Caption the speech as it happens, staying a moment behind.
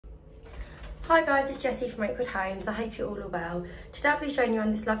Hi guys, it's Jessie from Oakwood Homes. I hope you're all well. Today I'll be showing you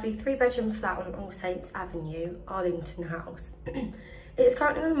on this lovely 3-bedroom flat on All Saints Avenue, Arlington house. It is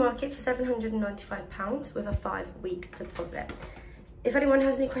currently on the market for £795 with a 5-week deposit. If anyone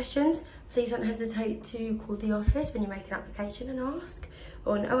has any questions, please don't hesitate to call the office when you make an application and ask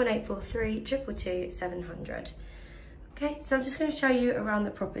on 01843 222 700. Okay, so I'm just going to show you around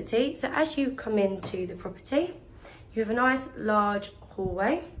the property. So as you come into the property, you have a nice large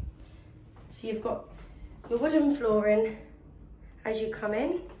hallway. So you've got your wooden flooring as you come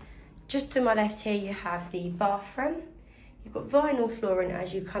in. Just to my left here, you have the bathroom. You've got vinyl flooring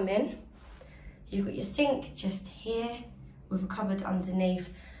as you come in. You've got your sink just here with a cupboard underneath.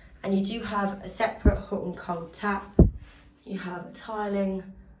 And you do have a separate hot and cold tap. You have tiling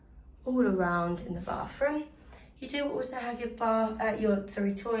all around in the bathroom. You do also have your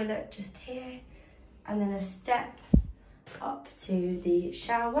toilet just here. And then a step up to the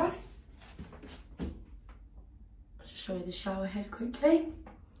shower. Show you the shower head quickly,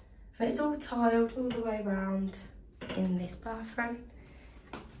 and it's all tiled all the way around in this bathroom.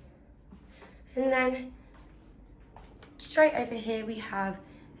 And then straight over here we have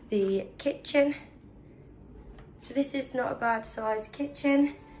the kitchen. So this is not a bad sized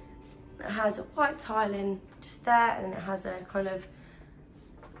kitchen. It has a white tiling just there, and it has a kind of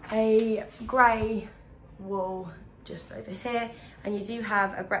a grey wall just over here, and you do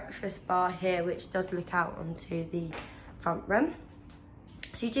have a breakfast bar here which does look out onto the front room.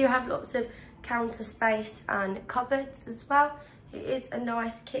 So you do have lots of counter space and cupboards as well. It is a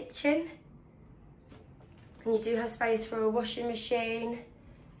nice kitchen, and you do have space for a washing machine,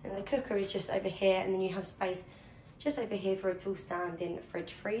 and the cooker is just over here, and then you have space just over here for a tall standing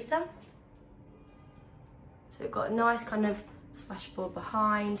fridge freezer. So we've got a nice kind of splashboard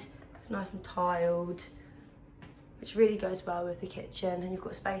behind, it's nice and tiled, which really goes well with the kitchen, and you've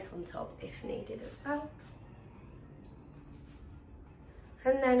got space on top if needed as well.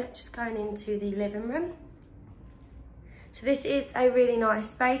 And then just going into the living room. So this is a really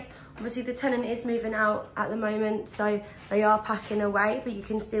nice space. Obviously the tenant is moving out at the moment, so they are packing away, but you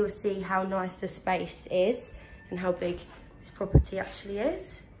can still see how nice the space is and how big this property actually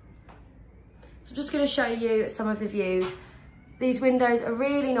is. So I'm just going to show you some of the views. These windows are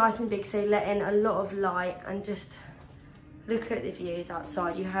really nice and big, so you let in a lot of light, and just look at the views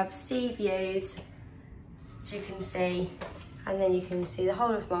outside. You have sea views, as you can see, and then you can see the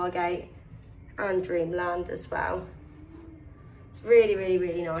whole of Margate and Dreamland as well. It's really, really,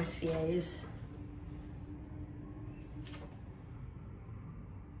 really nice views.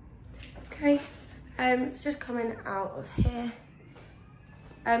 Okay, so just coming out of here.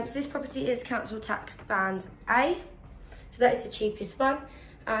 So this property is council tax band A, so that is the cheapest one,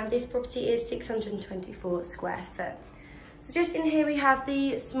 and this property is 624 square foot. So just in here we have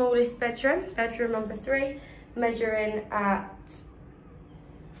the smallest bedroom, bedroom number 3, measuring at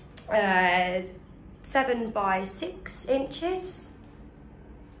 7 by 6 inches.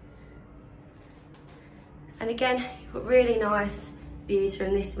 And again, you've got really nice views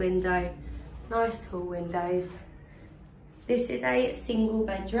from this window, nice tall windows. This is a single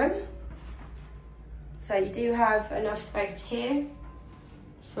bedroom, so you do have enough space here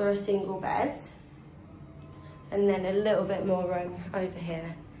for a single bed, and then a little bit more room over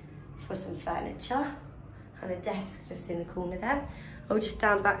here for some furniture and a desk just in the corner there. I'll just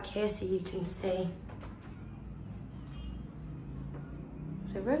stand back here so you can see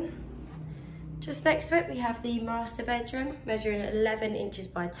the room. Just next to it we have the master bedroom, measuring 11 inches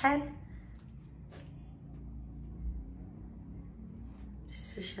by 10.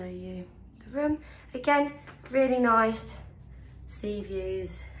 Just to show you the room. Again, really nice sea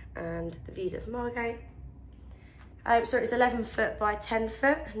views and the views of Margate. So it's 11 foot by 10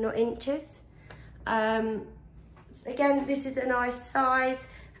 foot, not inches. Again, this is a nice size.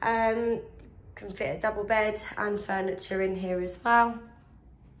 Can fit a double bed and furniture in here as well.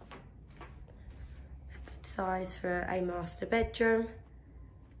 It's a good size for a master bedroom.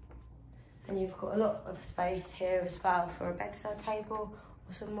 And you've got a lot of space here as well for a bedside table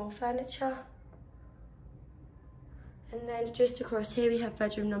or some more furniture. And then just across here we have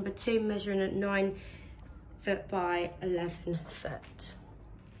bedroom number 2, measuring at 9 foot by 11 foot.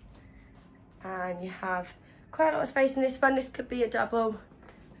 And you have quite a lot of space in this one. This could be a double,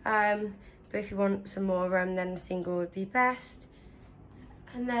 but if you want some more room, then a single would be best.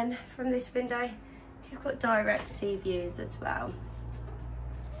 And then from this window, you've got direct sea views as well.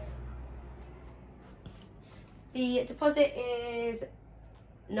 The deposit is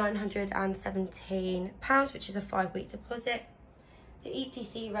 £917, which is a 5-week deposit. The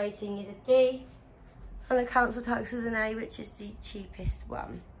EPC rating is a D, and the council tax is an A, which is the cheapest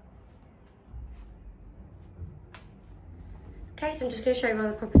one. Okay, so I'm just going to show you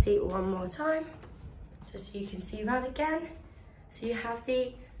around the property one more time, just so you can see around again. So you have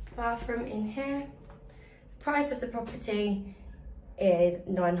the bathroom in here. The price of the property is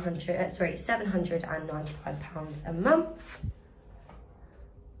 £795 a month.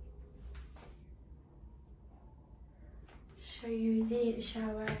 Show you the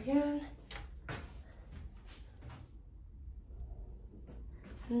shower again.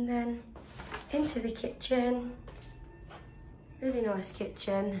 And then into the kitchen. Really nice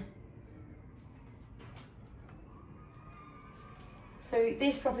kitchen. So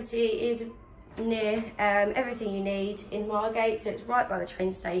this property is near everything you need in Margate, so it's right by the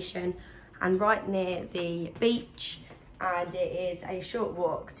train station and right near the beach, and it is a short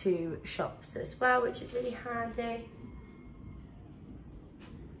walk to shops as well, which is really handy.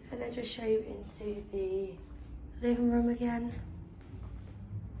 And then just show you into the living room again.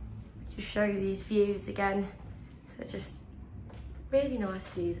 Just show you these views again. So just really nice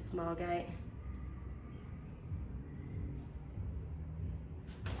views of Margate.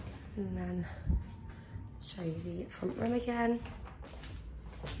 And then show you the front room again.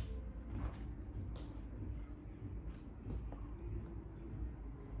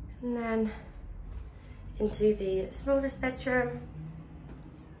 And then into the smallest bedroom.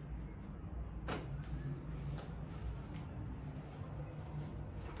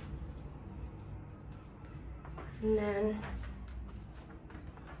 And then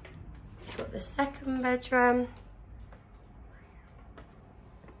you've got the second bedroom.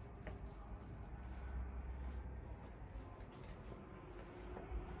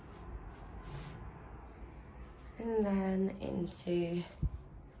 And then into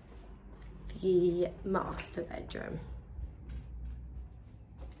the master bedroom.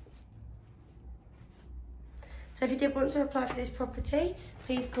 So if you did want to apply for this property,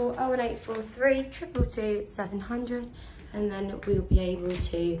 please call 01843 222 700, and then we'll be able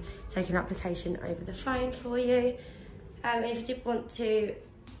to take an application over the phone for you. And if you did want to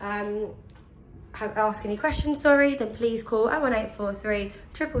ask any questions, then please call 01843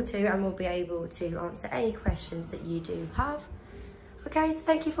 222 and we'll be able to answer any questions that you do have. Okay, so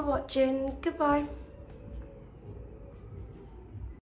thank you for watching. Goodbye.